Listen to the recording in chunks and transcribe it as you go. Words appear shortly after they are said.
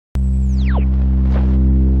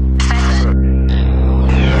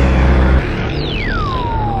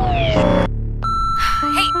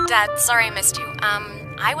Dad, sorry I missed you.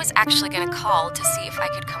 I was actually gonna call to see if I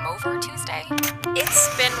could come over Tuesday.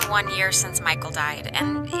 It's been 1 year since Michael died,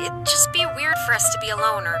 and it'd just be weird for us to be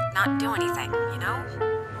alone or not do anything, you know?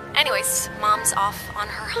 Anyways, Mom's off on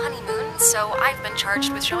her honeymoon, so I've been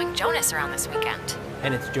charged with showing Jonas around this weekend.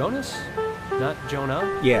 And it's Jonas? Not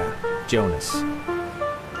Jonah? Yeah, Jonas.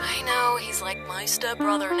 I know, he's like my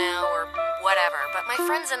stepbrother now, or whatever, but my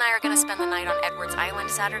friends and I are gonna spend the night on Edwards Island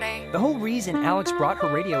Saturday. The whole reason Alex brought her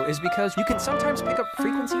radio is because you can sometimes pick up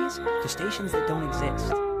frequencies to stations that don't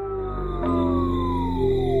exist.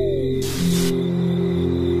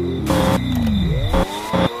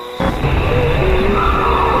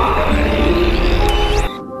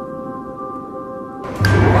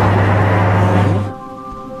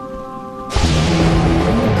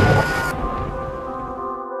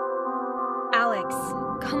 Alex,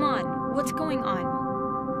 come on. What's going on?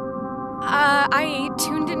 I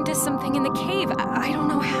tuned into something in the cave. I don't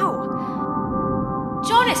know how.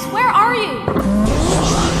 Jonas, where are you?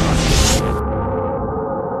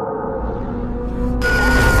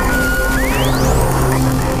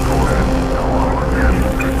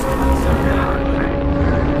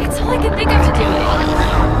 It's all I can think of to do it.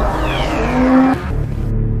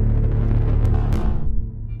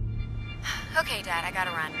 Okay, Dad, I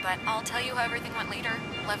gotta run, but I'll tell you how everything went later.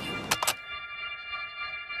 Love you.